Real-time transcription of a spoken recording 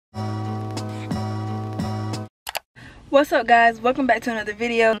What's up, guys? Welcome back to another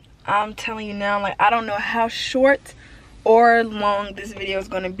video. I'm telling you now, like, I don't know how short or long this video is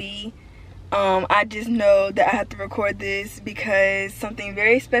going to be. I just know that I have to record this because something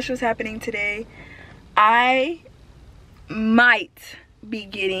very special is happening today. I might be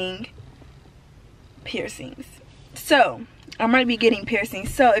getting piercings. So I might be getting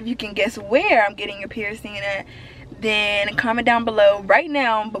piercings. So if you can guess where I'm getting a piercing at, then comment down below right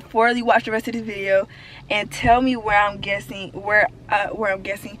now before you watch the rest of this video and tell me where I'm guessing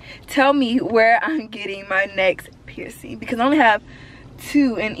tell me where I'm getting my next piercing, because I only have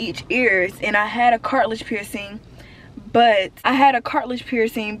 2 in each ears, and I had a cartilage piercing, but I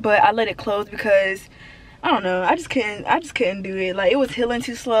let it close because I don't know, I just couldn't do it. Like, it was healing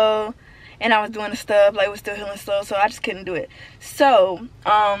too slow, and I was doing the stuff, like, it was still healing slow, so I just couldn't do it. So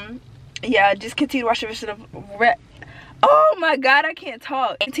yeah, just continue to watch the rest of the oh my god, I can't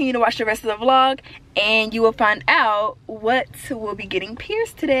talk. Continue to watch the rest of the vlog and you will find out what will be getting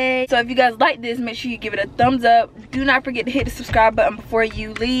pierced today. So if you guys like this, make sure you give it a thumbs up. Do not forget to hit the subscribe button before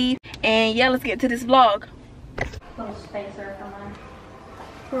you leave. And yeah, let's get to this vlog. Little spacer for mine.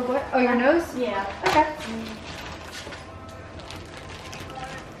 For what? Oh, your nose? Yeah. Okay.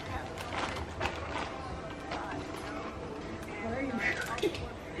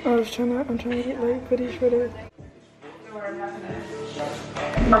 I'm trying to get like footage for this.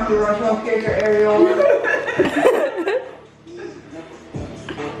 Marky Rush won't get your aerial. We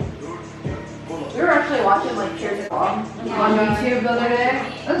were actually watching like Pierce on YouTube the other day.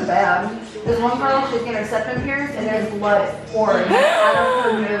 It was bad. There's one girl, she's getting her septum pierced and there's blood pouring out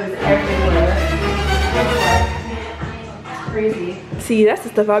of her nose everywhere. It's crazy. See, that's the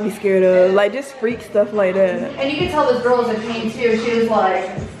stuff I'd be scared of. Like, just freak stuff like that. And you can tell this girl was in pain too. She was like,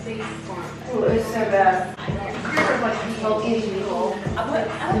 oh, it's so bad.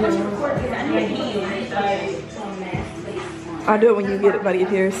 I do it when you get it, buddy,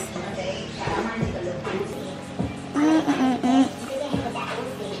 pierced. I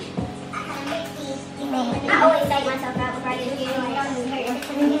always psych myself out before I get to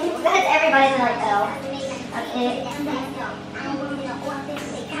because everybody's like, oh, that's it.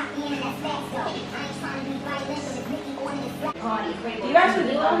 You actually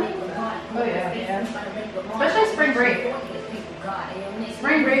do that? Oh yeah. Especially spring break.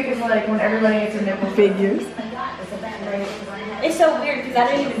 Spring break is like when everybody gets their nipple figures. It's so weird because I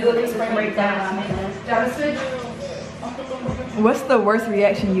didn't even do it for spring break down. What's the worst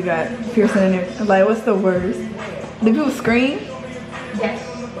reaction you got piercing in there? Like, what's the worst? Do people scream? Yes.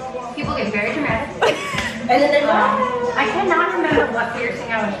 People get very dramatic. And then they go, I cannot remember what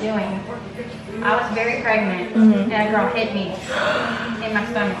piercing I was doing. I was very pregnant, and a girl hit me in my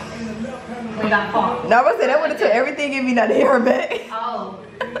stomach. We got caught. No, I was saying that would have took everything in me not to hear her back. Oh.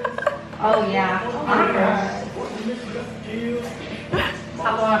 Oh yeah.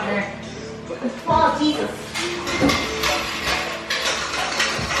 I'll go out there. Oh, Jesus.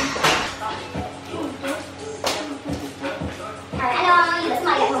 Alright, I know I'm gonna use this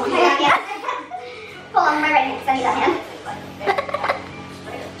mic. Pull on my right hand because I need that hand.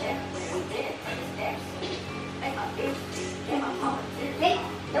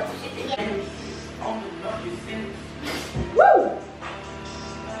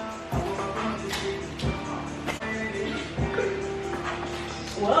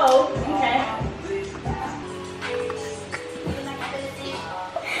 Whoa. Okay.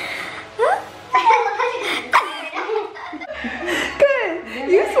 Good.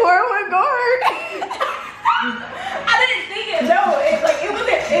 You swore it would guard. I didn't think it. No, it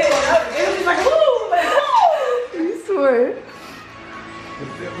wasn't. It was just like woo. You swore.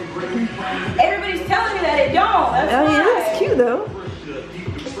 Everybody's telling me that it don't. That's Oh yeah, that's cute though.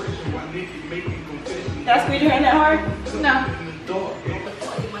 Did I squeeze your hand that hard? No.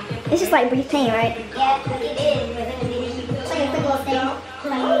 It's just like brief pain, right? Yeah, it is. It's like a quick little thing.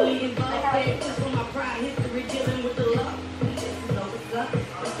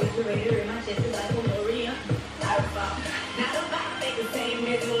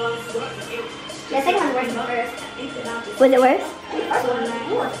 The second one's worse than the first. Was it worse?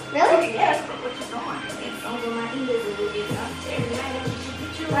 Really? Yeah.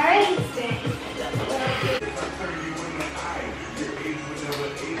 Alright.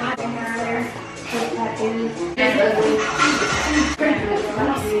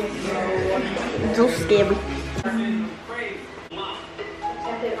 So scary.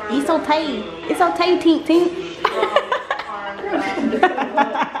 It's okay. It's okay, Tink Tink.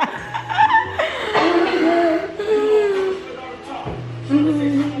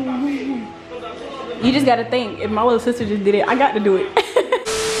 You just gotta think, if my little sister just did it, I got to do it.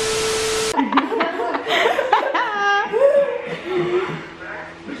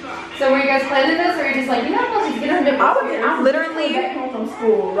 like, you're not supposed to get her nipples. I'm literally back home from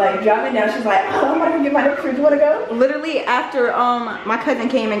school, like driving down. She's like, oh, I'm gonna get my nipples pierced. You wanna go? Literally after my cousin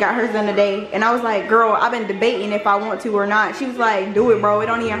came and got hers done today, and I was like, girl, I've been debating if I want to or not. She was like, do it, bro. It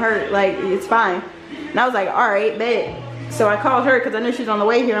don't even hurt. Like, it's fine. And I was like, all right, bet. So I called her because I knew she was on the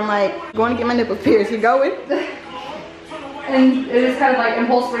way here. I'm like, going to get my nipples pierced. You going? And it was kind of like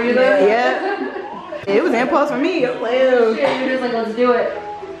impulse for you though? Yeah. It was impulse for me. I was like, oh. Yeah, you're just like, let's do it.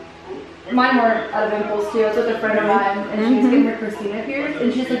 Mine were out of impulse too. I was with a friend of mine and she was getting her Christina pierced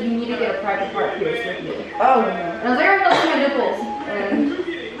and she's like, you need to get a private part pierced with me. Oh. And I was like, alright, I'll see my nipples. And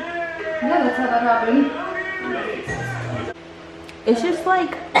yeah, that's how that happened. It's just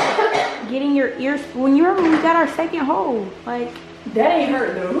like getting your ears, when you remember we got our second hole, like. That ain't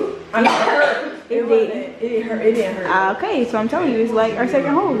hurt though. I mean, it hurt. It didn't hurt. It didn't hurt. Okay, so I'm telling you, it's like our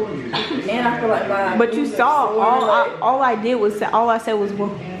second hole. And I feel like my. But you saw all I did was all I said was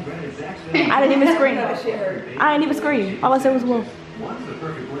whoa. I didn't even scream. I didn't even scream. All I said was whoa.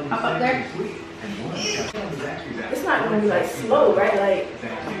 Up there. It's not gonna be like slow, right? Like.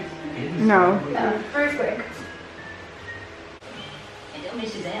 No. Very quick.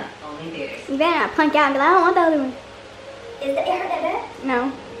 You better not punk out and be like, I don't want the other one. It hurt that bad?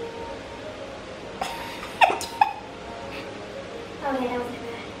 No. Oh yeah, that wasn't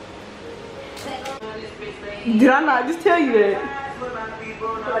bad. Did I not just tell you that?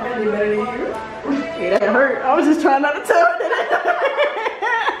 I did better than you. Yeah, that hurt. I was just trying not to tell her that.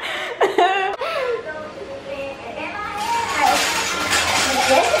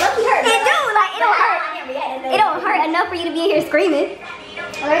 It don't hurt enough for you to be in here screaming.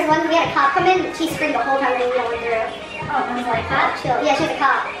 Well, there's one we had a cop come in. She screamed the whole time we were going through. Oh, I was like, cop? Chill. Yeah, she's a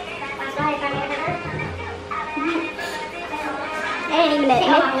cop. That's why I found out her. I didn't even admit.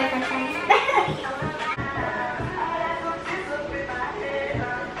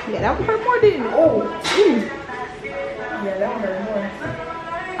 Yeah, that one hurt more, didn't it? Oh, geez. Yeah, that one hurt more.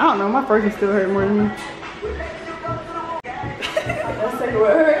 I don't know. My first one still hurt more than me. That second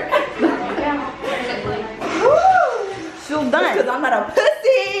one hurt. Yeah. She's done. Because I'm not a pussy.